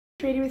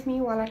Ready with me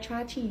while I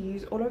try to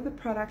use all of the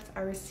products I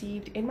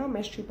received in my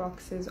mystery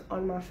boxes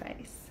on my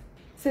face.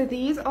 So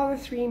these are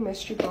the 3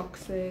 mystery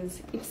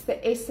boxes. It's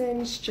the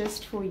Essence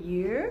Just For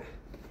You,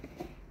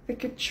 the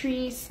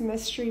Catrice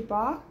mystery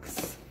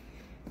box,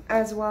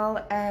 as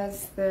well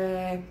as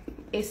the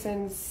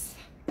Essence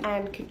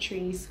and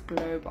Catrice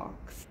glow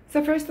box.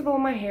 So first of all,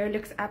 my hair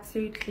looks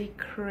absolutely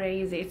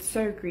crazy. It's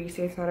so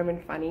greasy, it's not even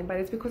funny, but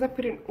it's because I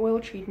put an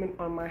oil treatment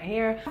on my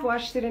hair. I've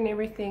washed it and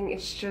everything.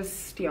 It's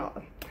just, yeah,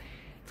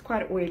 it's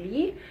quite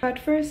oily. But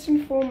first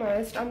and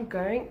foremost, I'm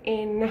going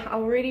in, I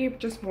already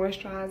just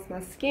moisturized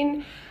my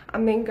skin.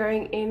 I'm then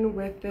going in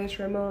with this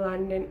Rimmel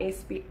London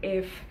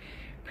SPF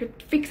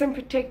Fix and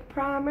Protect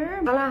primer.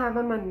 All I have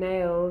on my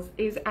nails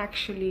is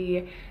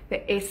actually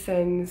the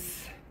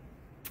Essence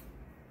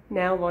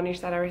nail varnish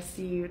that I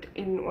received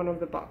in one of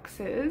the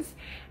boxes,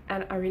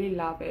 and I really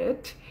love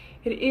it.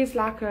 It is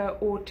like a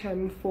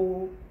autumn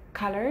fall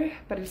color,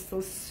 but it's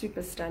still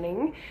super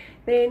stunning.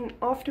 Then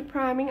after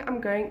priming,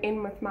 I'm going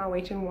in with my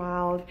Wet n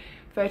Wild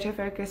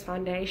PhotoFocus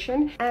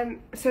foundation.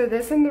 And so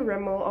this and the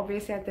Rimmel,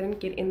 obviously I didn't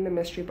get in the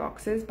mystery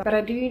boxes, but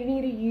I do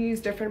need to use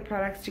different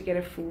products to get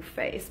a full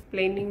face.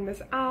 Blending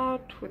this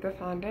out with a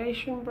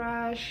foundation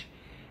brush,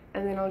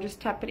 and then I'll just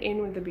tap it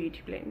in with the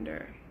beauty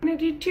blender. I'm going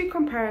to do 2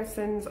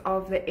 comparisons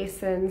of the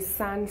Essence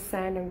Sun,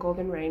 Sand and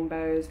Golden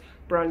Rainbows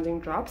bronzing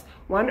drops.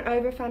 One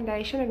over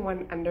foundation and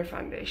one under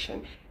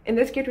foundation. In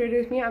this Get Ready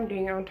With Me, I'm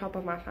doing it on top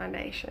of my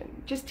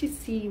foundation, just to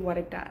see what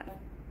it does.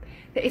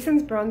 The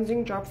Essence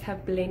bronzing drops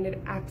have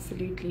blended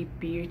absolutely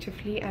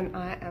beautifully, and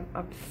I am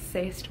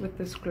obsessed with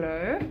this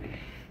glow.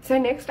 So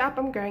next up,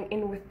 I'm going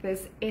in with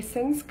this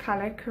Essence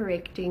Color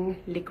Correcting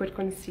Liquid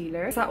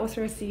Concealer. This I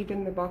also received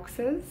in the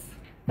boxes.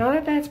 Now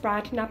that that's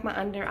brightened up my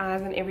under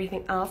eyes and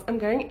everything else, I'm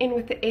going in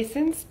with the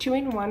Essence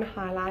 2-in-1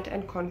 Highlight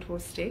and Contour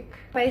Stick.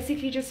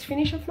 Basically just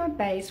finish off my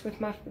base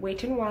with my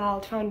Wet n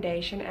Wild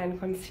foundation and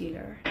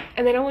concealer.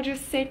 And then I will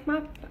just set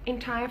my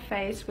entire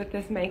face with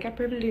this Makeup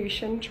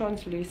Revolution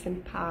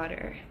translucent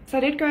powder. So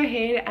I did go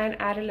ahead and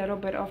add a little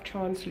bit of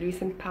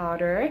translucent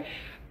powder,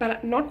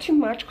 but not too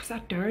much because I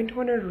don't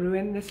want to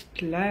ruin this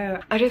glow.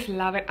 I just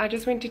love it. I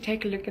just went to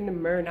take a look in the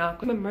mirror now.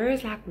 The mirror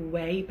is like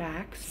way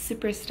back,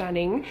 super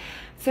stunning.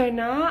 So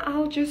now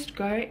I'll just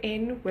go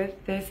in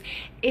with this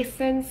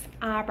Essence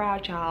Eyebrow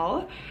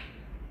Gel,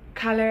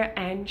 color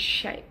and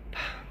shape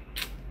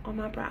on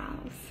my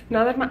brows.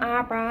 Now that my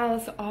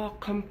eyebrows are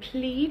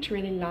complete,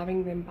 really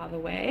loving them by the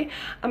way,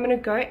 I'm gonna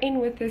go in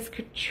with this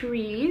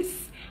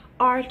Catrice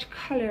Art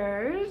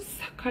Couleurs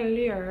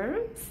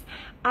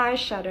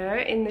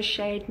eyeshadow in the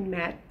shade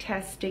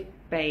Matte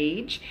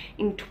Beige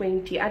in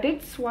 20. I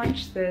did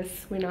swatch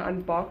this when I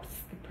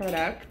unboxed the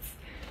products,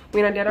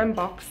 when I did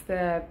unbox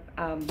the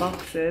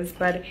boxes,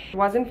 but it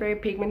wasn't very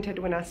pigmented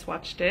when I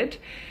swatched it.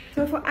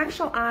 So for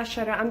actual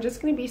eyeshadow, I'm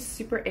just going to be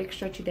super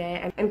extra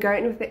today and go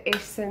in with the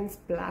Essence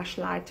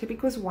BlushLighter,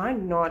 because why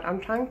not?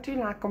 I'm trying to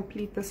like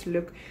complete this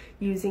look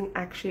using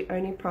actually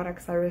only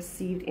products I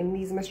received in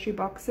these mystery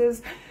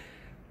boxes.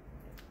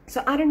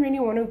 So I don't really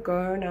want to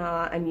go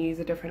now and use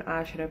a different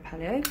eyeshadow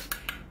palette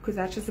because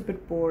that's just a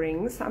bit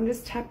boring. So I'm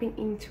just tapping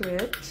into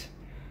it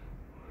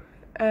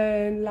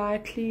and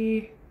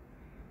lightly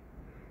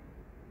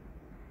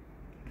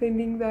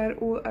blending that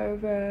all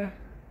over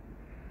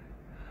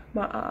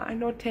my eye,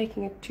 not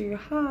taking it too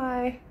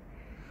high.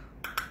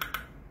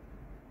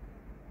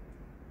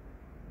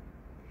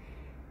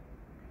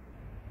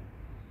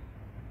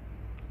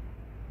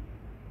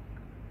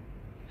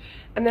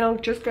 And then I'll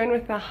just go in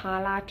with the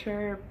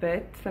highlighter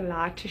bit, the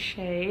lighter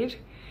shade,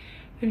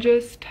 and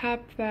just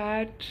tap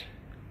that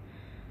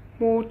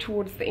more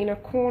towards the inner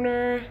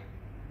corner.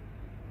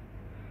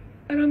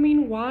 And I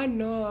mean, why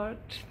not?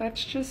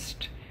 That's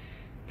just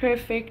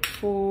perfect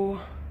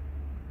for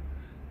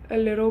a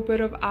little bit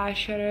of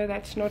eyeshadow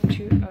that's not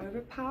too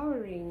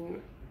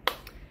overpowering.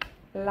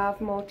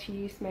 Love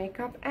multi-use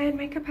makeup, and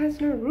makeup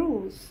has no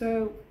rules.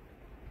 So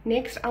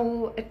next I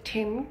will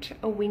attempt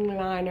a wing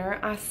liner.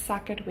 I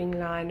suck at wing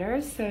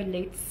liners, so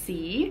let's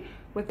see,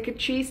 with the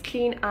Catrice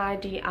Clean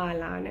ID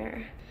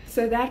eyeliner.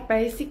 So that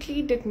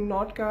basically did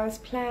not go as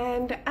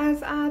planned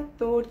as I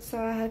thought, so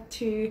I had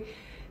to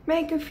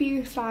make a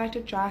few slight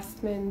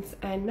adjustments,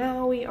 and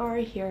now we are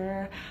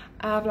here.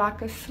 I have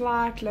like a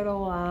slight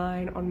little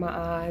line on my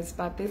eyes,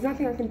 but there's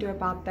nothing I can do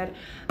about that.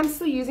 I'm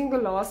still using the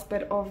last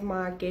bit of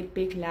my Get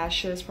Big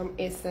lashes from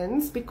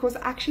Essence because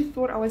I actually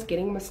thought I was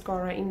getting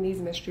mascara in these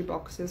mystery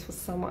boxes for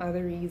some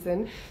other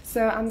reason.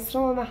 So I'm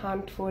still on the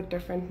hunt for a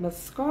different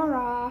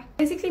mascara.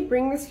 Basically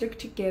bring this look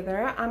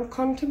together. I'm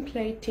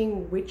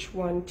contemplating which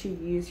one to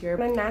use here.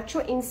 My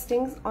natural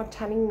instincts are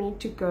telling me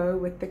to go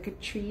with the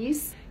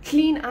Catrice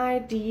Clean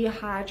ID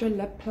Hydra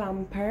Lip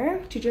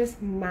Plumper to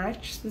just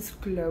match this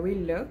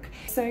glowy look.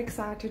 So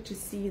excited to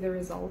see the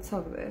results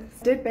of this.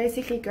 I did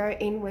basically go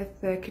in with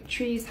the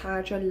Catrice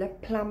Hydra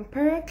Lip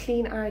Plumper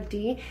Clean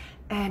ID,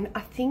 and I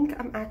think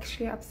I'm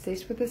actually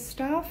obsessed with this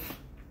stuff.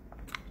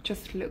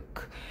 just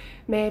look.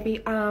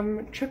 Maybe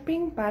I'm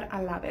tripping, but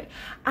I love it.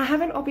 I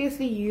haven't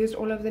obviously used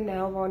all of the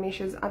nail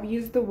varnishes. I've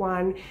used the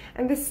one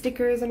and the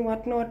stickers and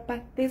whatnot,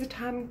 but there's a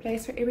time and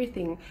place for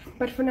everything.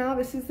 But for now,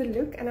 this is the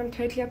look, and I'm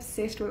totally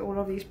obsessed with all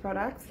of these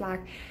products.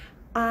 Like,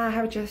 I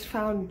have just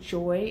found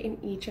joy in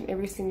each and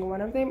every single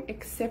one of them,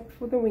 except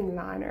for the wing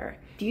liner,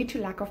 due to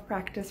lack of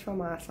practice from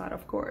my side,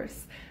 of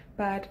course.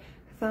 But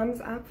thumbs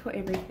up for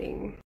everything.